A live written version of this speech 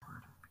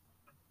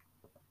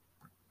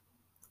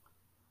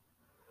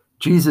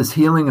Jesus'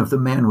 healing of the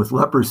man with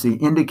leprosy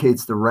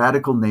indicates the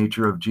radical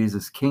nature of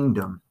Jesus'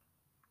 kingdom,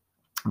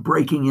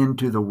 breaking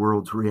into the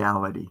world's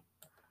reality.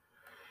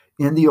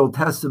 In the Old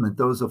Testament,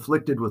 those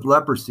afflicted with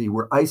leprosy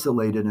were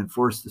isolated and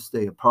forced to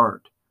stay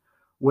apart,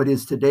 what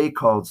is today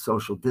called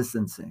social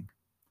distancing.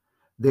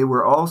 They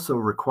were also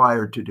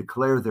required to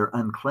declare their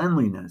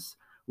uncleanliness,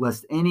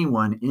 lest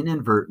anyone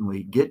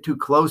inadvertently get too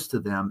close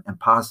to them and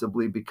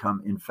possibly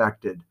become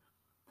infected.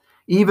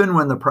 Even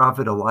when the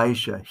prophet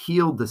Elisha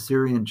healed the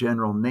Syrian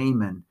general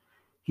Naaman,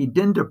 he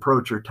didn't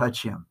approach or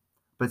touch him,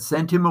 but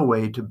sent him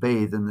away to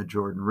bathe in the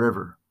Jordan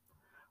River.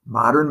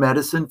 Modern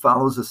medicine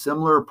follows a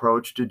similar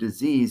approach to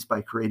disease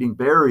by creating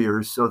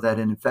barriers so that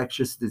an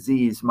infectious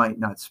disease might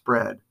not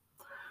spread.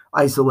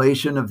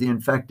 Isolation of the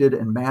infected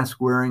and mask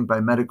wearing by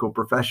medical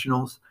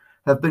professionals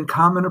have been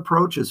common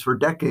approaches for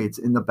decades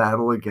in the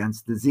battle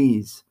against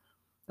disease.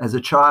 As a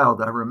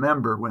child, I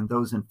remember when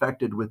those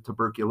infected with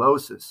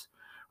tuberculosis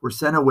were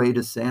sent away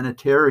to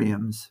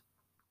sanitariums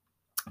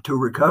to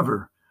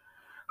recover.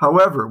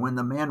 However, when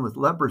the man with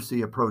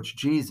leprosy approached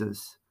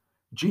Jesus,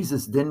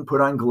 Jesus didn't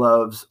put on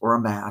gloves or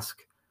a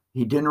mask.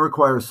 He didn't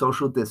require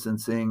social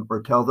distancing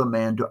or tell the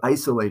man to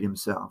isolate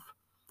himself.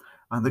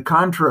 On the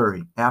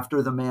contrary,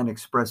 after the man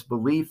expressed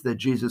belief that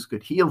Jesus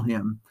could heal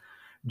him,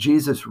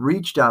 Jesus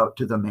reached out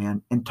to the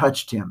man and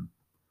touched him.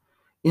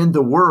 In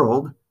the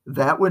world,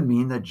 that would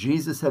mean that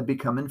Jesus had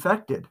become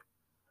infected.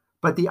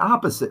 But the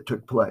opposite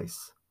took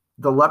place.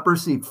 The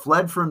leprosy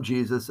fled from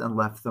Jesus and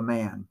left the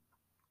man.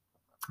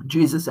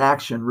 Jesus'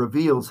 action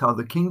reveals how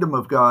the kingdom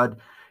of God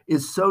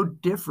is so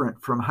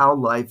different from how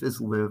life is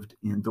lived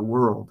in the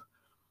world.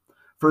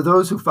 For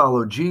those who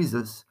follow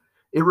Jesus,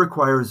 it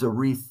requires a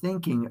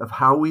rethinking of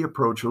how we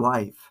approach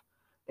life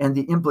and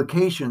the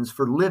implications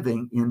for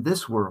living in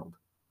this world.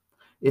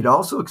 It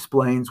also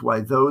explains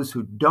why those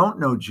who don't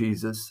know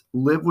Jesus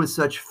live with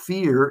such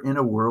fear in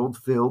a world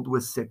filled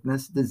with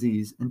sickness,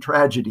 disease, and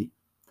tragedy.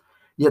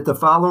 Yet the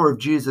follower of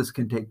Jesus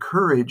can take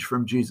courage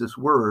from Jesus'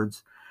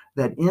 words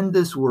that in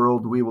this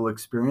world we will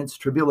experience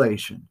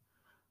tribulation,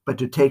 but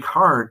to take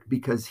heart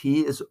because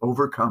he has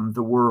overcome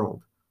the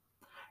world.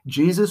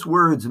 Jesus'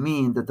 words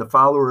mean that the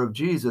follower of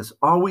Jesus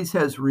always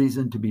has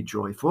reason to be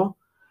joyful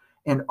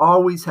and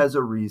always has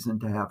a reason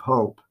to have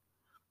hope.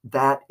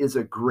 That is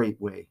a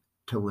great way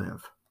to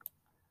live.